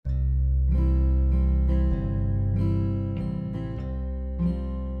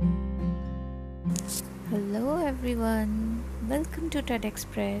Hello everyone, welcome to TED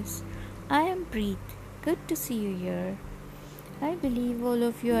Express. I am Preet. Good to see you here. I believe all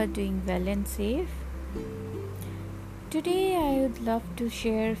of you are doing well and safe. Today I would love to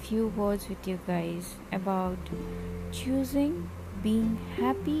share a few words with you guys about choosing being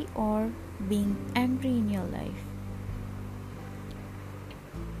happy or being angry in your life.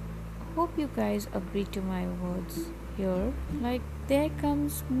 Hope you guys agree to my words here. Like there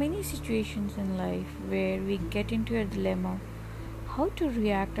comes many situations in life where we get into a dilemma how to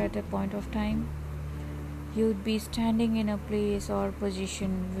react at a point of time. You'd be standing in a place or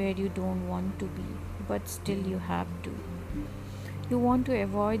position where you don't want to be, but still you have to. You want to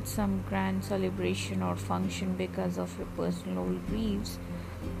avoid some grand celebration or function because of your personal griefs,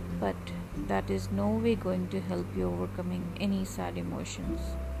 but that is no way going to help you overcoming any sad emotions.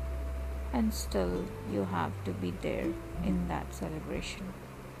 And still, you have to be there in that celebration.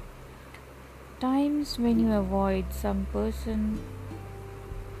 Times when you avoid some person,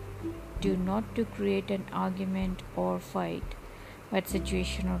 do not to create an argument or fight, but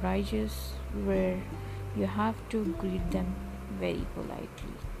situation arises where you have to greet them very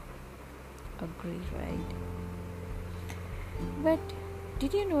politely. Agree, right? But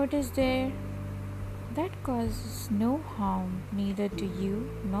did you notice there that causes no harm neither to you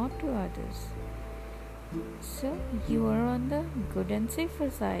nor to others? So you are on the good and safer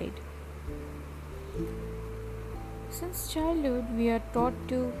side. Since childhood, we are taught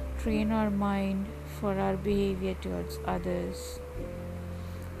to train our mind for our behavior towards others.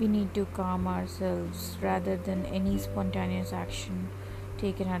 We need to calm ourselves rather than any spontaneous action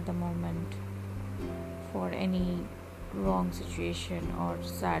taken at the moment for any wrong situation or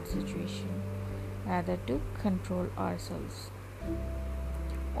sad situation, rather to control ourselves.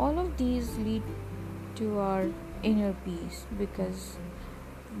 All of these lead to our inner peace because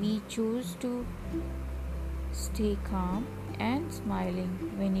we choose to stay calm and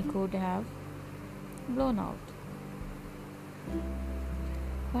smiling when he could have blown out.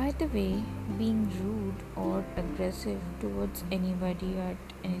 By the way, being rude or aggressive towards anybody at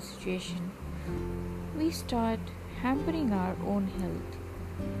any situation, we start hampering our own health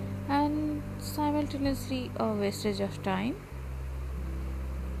and simultaneously a wastage of time.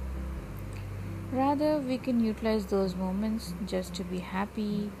 Rather, we can utilize those moments just to be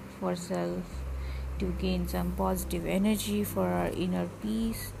happy for self, to gain some positive energy for our inner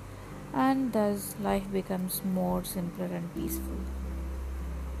peace, and thus life becomes more simpler and peaceful.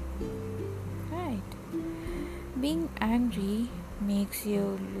 Right. Being angry makes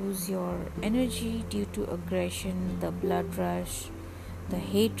you lose your energy due to aggression, the blood rush, the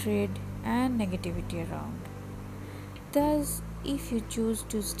hatred, and negativity around. Thus, if you choose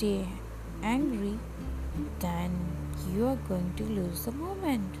to stay angry, then you are going to lose the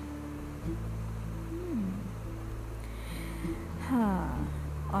moment.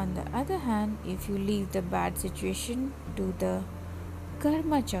 On the other hand, if you leave the bad situation to the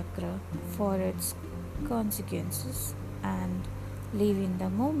karma chakra for its consequences and live in the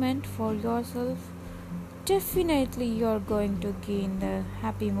moment for yourself, definitely you're going to gain the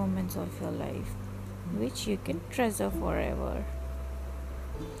happy moments of your life, which you can treasure forever.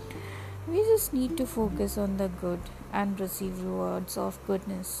 We just need to focus on the good and receive rewards of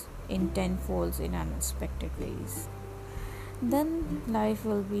goodness in tenfolds in unexpected ways. Then life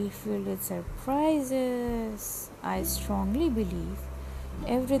will be filled with surprises. I strongly believe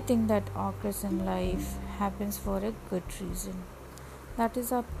everything that occurs in life happens for a good reason. That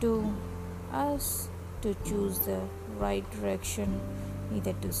is up to us to choose the right direction,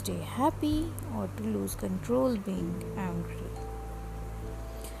 either to stay happy or to lose control being angry.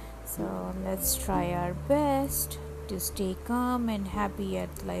 So let's try our best to stay calm and happy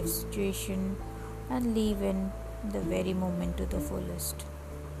at life situation and live in the very moment to the fullest,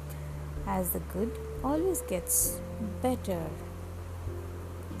 as the good always gets better.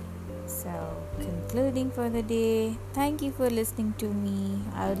 So, concluding for the day, thank you for listening to me.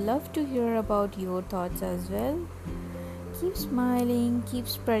 I would love to hear about your thoughts as well. Keep smiling, keep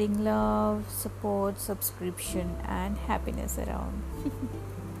spreading love, support, subscription, and happiness around.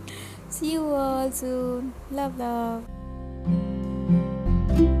 See you all soon. Love, love.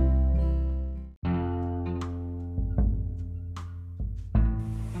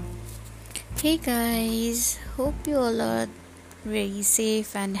 Hey guys, hope you all are very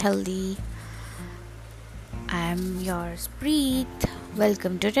safe and healthy. I'm yours, Preet.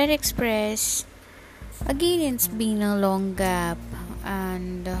 Welcome to TED Express. Again, it's been a long gap,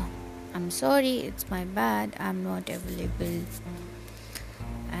 and I'm sorry, it's my bad. I'm not available,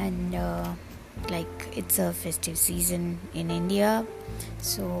 and like it's a festive season in India,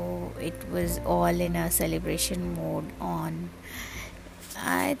 so it was all in a celebration mode on.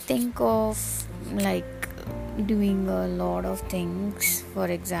 I think of like doing a lot of things, for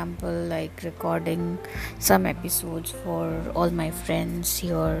example, like recording some episodes for all my friends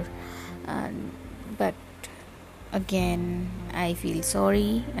here, and but again I feel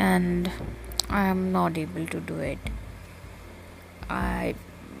sorry and I am not able to do it. I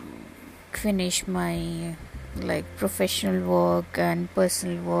finish my like professional work and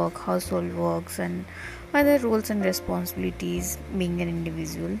personal work, household works, and other roles and responsibilities being an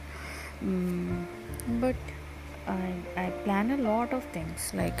individual. Mm, but I plan a lot of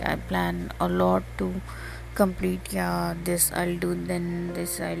things. Like I plan a lot to complete. Yeah, this I'll do. Then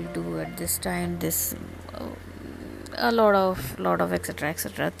this I'll do at this time. This a lot of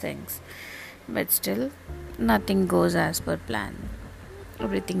etc things. But still, nothing goes as per plan.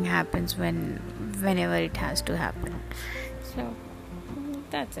 Everything happens whenever it has to happen. So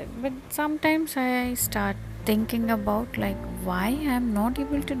that's it. But sometimes I start thinking about like why I'm not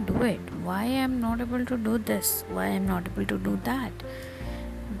able to do it, why I'm not able to do this, why I'm not able to do that.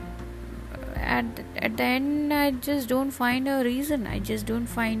 At the end I just don't find a reason, I just don't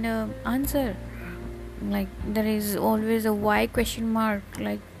find a answer. Like there is always a why question mark,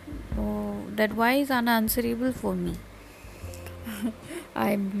 like oh, that why is unanswerable for me.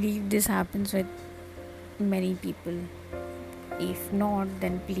 I believe this happens with many people. If not,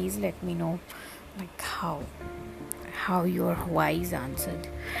 then please let me know, like how your why is answered.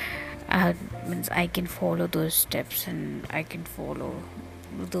 Means I can follow those steps and I can follow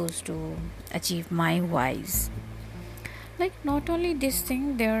those to achieve my whys. Like not only this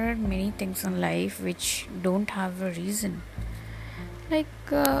thing, there are many things in life which don't have a reason. Like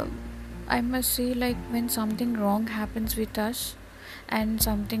I must say, like when something wrong happens with us and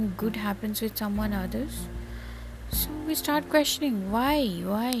something good happens with someone others, so we start questioning why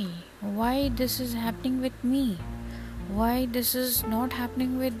this is happening with me, why this is not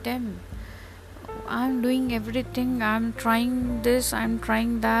happening with them. I'm doing everything, I'm trying this, I'm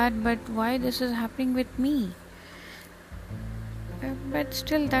trying that, but why this is happening with me? But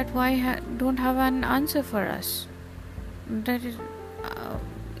still, that why don't have an answer for us. That is, uh,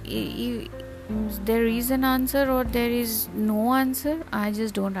 there is an answer or there is no answer. I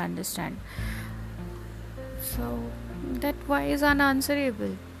just don't understand. So that why is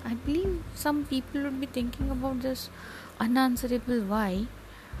unanswerable. I believe some people would be thinking about this unanswerable why.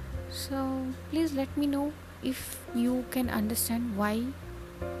 So please let me know if you can understand why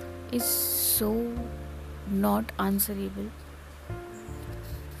is so not answerable.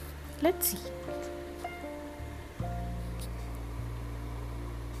 Let's see.